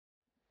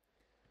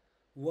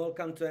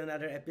Welcome to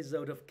another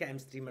episode of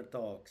CamStreamer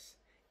Talks.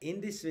 In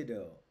this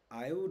video,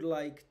 I would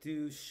like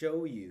to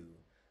show you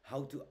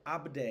how to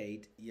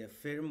update your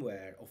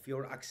firmware of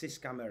your Axis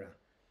camera.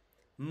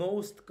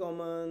 Most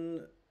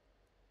common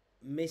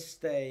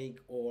mistake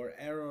or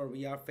error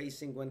we are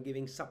facing when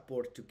giving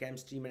support to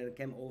CamStreamer and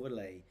Cam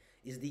Overlay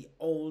is the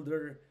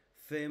older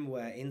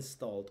firmware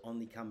installed on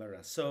the camera.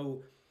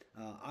 So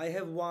I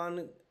have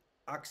one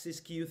Axis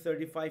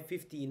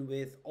Q3515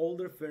 with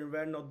older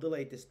firmware, not the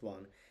latest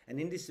one. And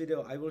in this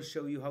video, I will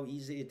show you how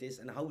easy it is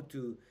and how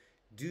to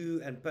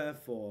do and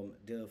perform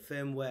the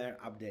firmware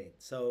update.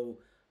 So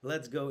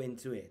let's go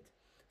into it.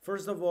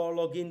 First of all,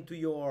 log into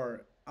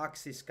your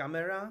Axis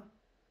camera,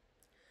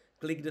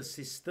 click the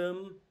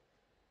system,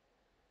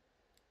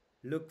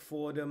 look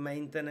for the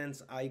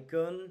maintenance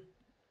icon,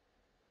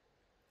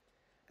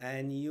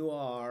 and you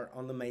are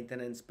on the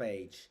maintenance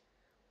page.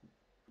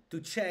 To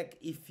check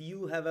if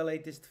you have a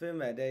latest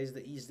firmware, there is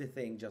the easy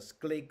thing. Just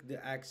click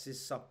the Axis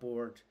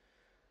support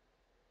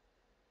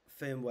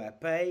firmware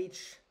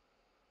page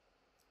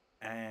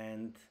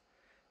and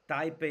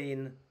type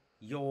in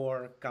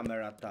your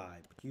camera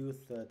type,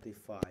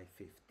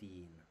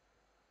 Q3515,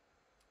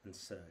 and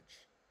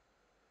search.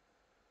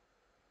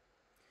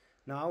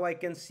 Now I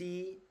can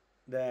see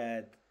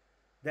that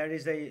there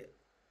is a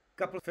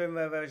couple of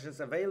firmware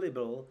versions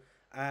available,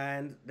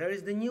 and there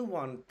is the new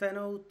one,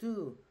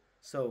 10.02.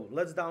 So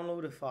let's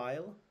download the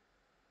file.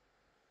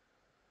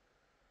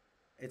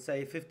 It's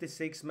a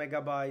 56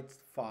 megabyte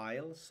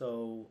file,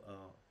 so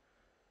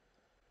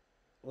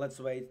let's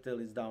wait till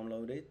it's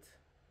downloaded.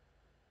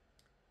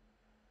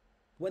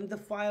 When the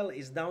file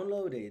is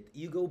downloaded,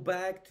 you go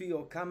back to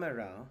your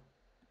camera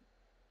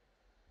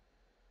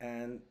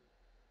and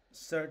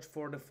search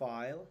for the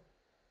file.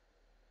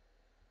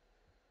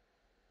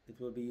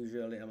 It will be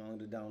usually among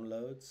the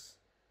downloads.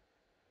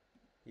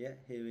 Yeah,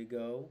 here we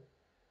go.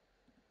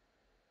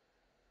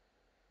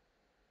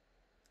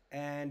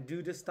 And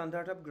do the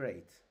standard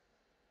upgrade.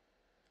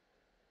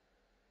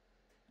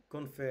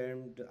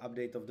 Confirm the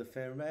update of the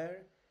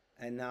firmware,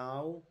 and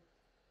now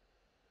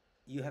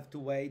you have to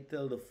wait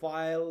till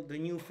the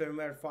new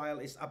firmware file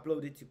is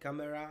uploaded to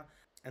camera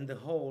and the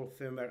whole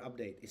firmware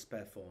update is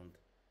performed.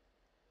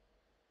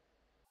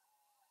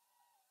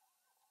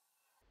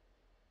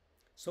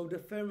 So the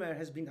firmware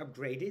has been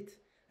upgraded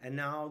and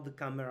now the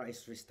camera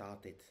is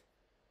restarted.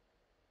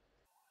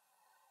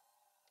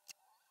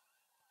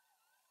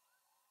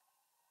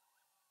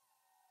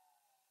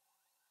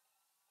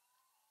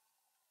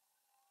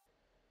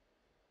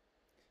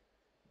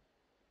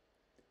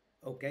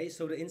 Okay,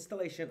 so the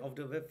installation of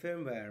the web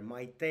firmware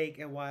might take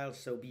a while,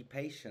 so be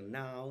patient.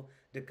 Now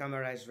the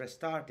camera is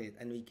restarted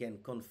and we can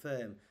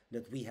confirm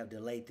that we have the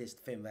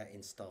latest firmware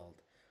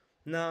installed.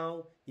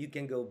 Now you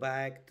can go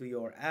back to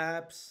your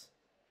apps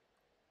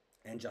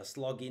and just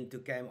log into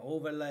Cam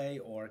Overlay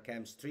or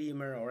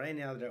CamStreamer or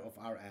any other of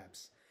our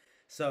apps.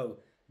 So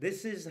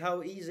this is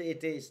how easy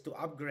it is to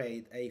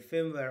upgrade a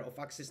firmware of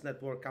Axis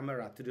Network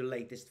camera to the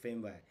latest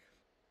firmware.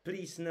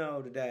 Please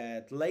note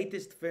that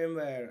latest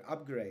firmware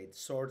upgrade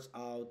sorts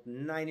out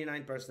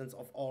 99%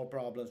 of all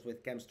problems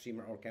with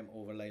CamStreamer or Cam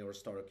Overlay or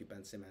Store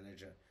Occupancy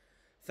Manager.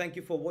 Thank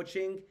you for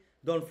watching.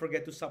 Don't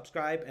forget to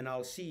subscribe, and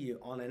I'll see you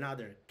on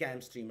another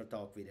CamStreamer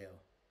Talk video.